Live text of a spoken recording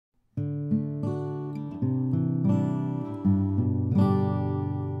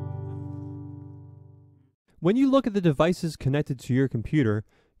When you look at the devices connected to your computer,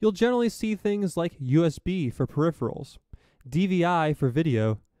 you'll generally see things like USB for peripherals, DVI for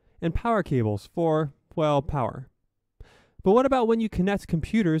video, and power cables for, well, power. But what about when you connect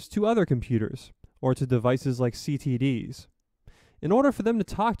computers to other computers, or to devices like CTDs? In order for them to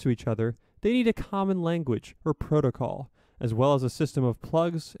talk to each other, they need a common language or protocol, as well as a system of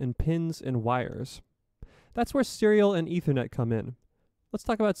plugs and pins and wires. That's where serial and Ethernet come in. Let's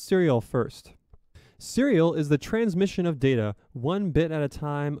talk about serial first. Serial is the transmission of data one bit at a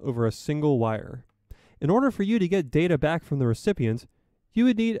time over a single wire. In order for you to get data back from the recipient, you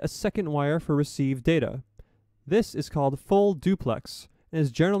would need a second wire for received data. This is called full duplex and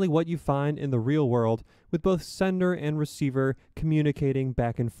is generally what you find in the real world with both sender and receiver communicating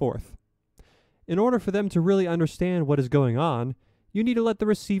back and forth. In order for them to really understand what is going on, you need to let the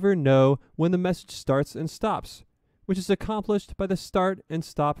receiver know when the message starts and stops, which is accomplished by the start and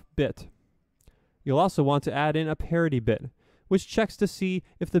stop bit. You'll also want to add in a parity bit, which checks to see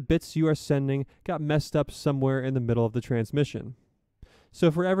if the bits you are sending got messed up somewhere in the middle of the transmission.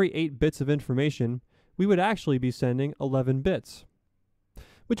 So for every 8 bits of information, we would actually be sending 11 bits.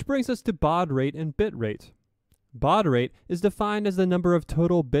 Which brings us to baud rate and bit rate. Baud rate is defined as the number of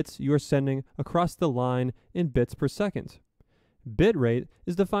total bits you are sending across the line in bits per second. Bit rate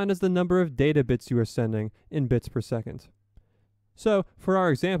is defined as the number of data bits you are sending in bits per second. So, for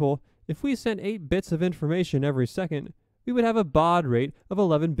our example, if we sent 8 bits of information every second, we would have a baud rate of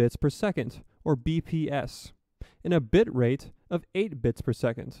 11 bits per second, or BPS, and a bit rate of 8 bits per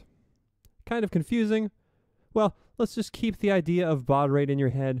second. Kind of confusing? Well, let's just keep the idea of baud rate in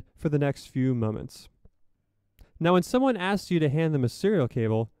your head for the next few moments. Now, when someone asks you to hand them a serial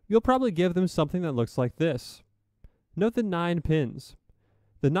cable, you'll probably give them something that looks like this. Note the 9 pins.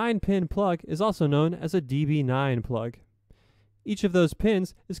 The 9-pin plug is also known as a DB9 plug. Each of those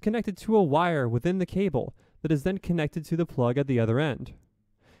pins is connected to a wire within the cable that is then connected to the plug at the other end.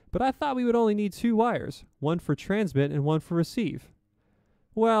 But I thought we would only need 2 wires, one for transmit and one for receive.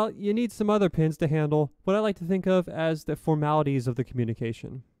 Well, you need some other pins to handle what I like to think of as the formalities of the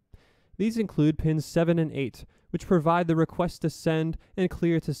communication. These include pins 7 and 8, which provide the request to send and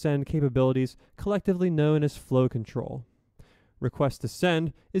clear to send capabilities collectively known as flow control. Request to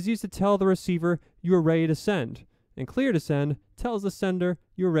send is used to tell the receiver you are ready to send, and clear to send tells the sender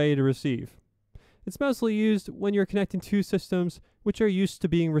you are ready to receive. It's mostly used when you're connecting 2 systems which are used to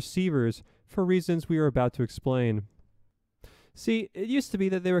being receivers for reasons we are about to explain. See, it used to be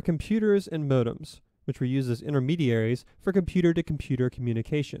that there were computers and modems, which were used as intermediaries for computer-to-computer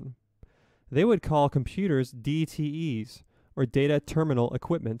communication. They would call computers DTEs, or data terminal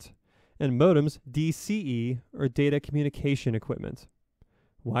equipment, and modems DCE, or data communication equipment.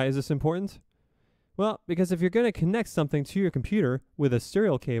 Why is this important? Well, because if you're going to connect something to your computer with a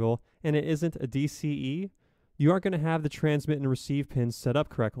serial cable and it isn't a DCE, you aren't going to have the transmit and receive pins set up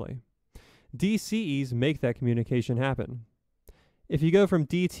correctly. DCEs make that communication happen. If you go from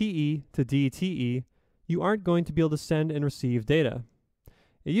DTE to DTE, you aren't going to be able to send and receive data.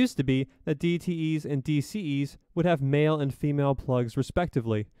 It used to be that DTEs and DCEs would have male and female plugs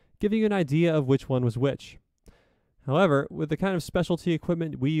respectively, giving you an idea of which one was which. However, with the kind of specialty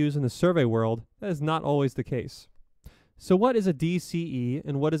equipment we use in the survey world, that is not always the case. So what is a DCE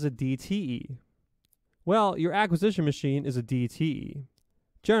and what is a DTE? Well, your acquisition machine is a DTE.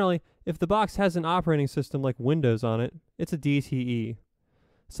 Generally, if the box has an operating system like Windows on it, it's a DTE.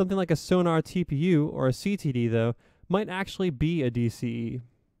 Something like a Sonar TPU or a CTD, though, might actually be a DCE.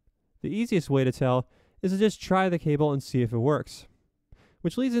 The easiest way to tell is to just try the cable and see if it works.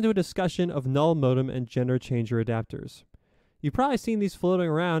 Which leads into a discussion of null modem and gender changer adapters. You've probably seen these floating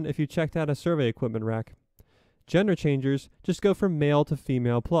around if you checked out a survey equipment rack. Gender changers just go from male to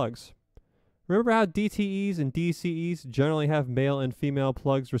female plugs. Remember how DTEs and DCEs generally have male and female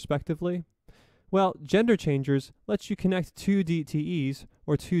plugs respectively? Well, gender changers lets you connect 2 DTEs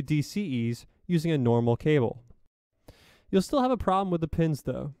or 2 DCEs using a normal cable. You'll still have a problem with the pins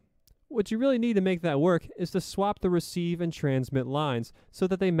though. What you really need to make that work is to swap the receive and transmit lines so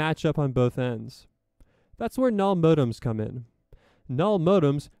that they match up on both ends. That's where null modems come in. Null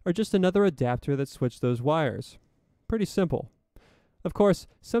modems are just another adapter that switch those wires. Pretty simple. Of course,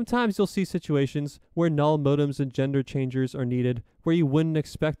 sometimes you'll see situations where null modems and gender changers are needed where you wouldn't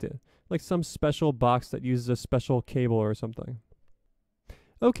expect it, like some special box that uses a special cable or something.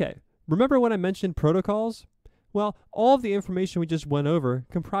 Okay, remember when I mentioned protocols? Well, all of the information we just went over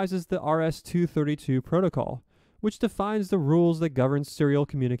comprises the RS-232 protocol, which defines the rules that govern serial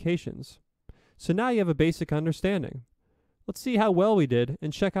communications. So now you have a basic understanding. Let's see how well we did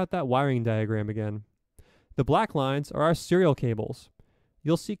and check out that wiring diagram again. The black lines are our serial cables.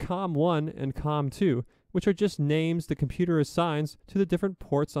 You'll see COM1 and COM2, which are just names the computer assigns to the different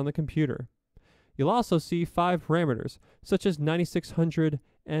ports on the computer. You'll also see 5 parameters, such as 9600,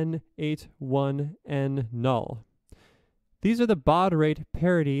 N81, and null. These are the baud rate,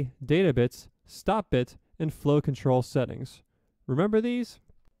 parity, data bits, stop bit, and flow control settings. Remember these?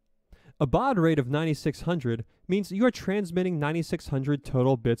 A baud rate of 9600 means you are transmitting 9600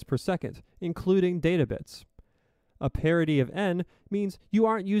 total bits per second, including data bits. A parity of n means you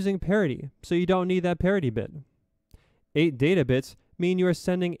aren't using parity, so you don't need that parity bit. 8 data bits mean you are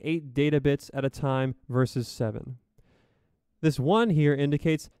sending 8 data bits at a time versus 7. This 1 here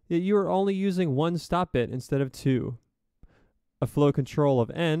indicates that you are only using 1 stop bit instead of 2. A flow control of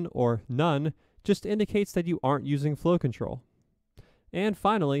n, or none, just indicates that you aren't using flow control. And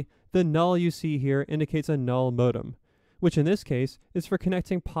finally, the null you see here indicates a null modem, which in this case is for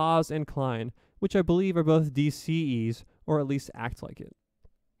connecting pause and cline, which I believe are both DCEs, or at least act like it.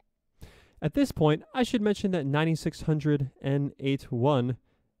 At this point, I should mention that 9600 N81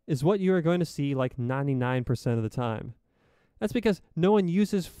 is what you are going to see like 99% of the time. That's because no one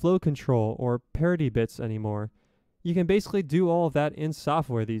uses flow control or parity bits anymore. You can basically do all of that in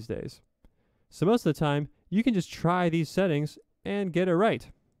software these days. So most of the time, you can just try these settings and get it right.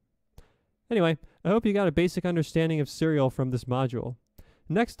 Anyway, I hope you got a basic understanding of serial from this module.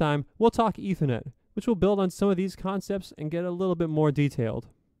 Next time, we'll talk Ethernet, which will build on some of these concepts and get a little bit more detailed.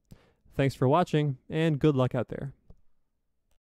 Thanks for watching, and good luck out there.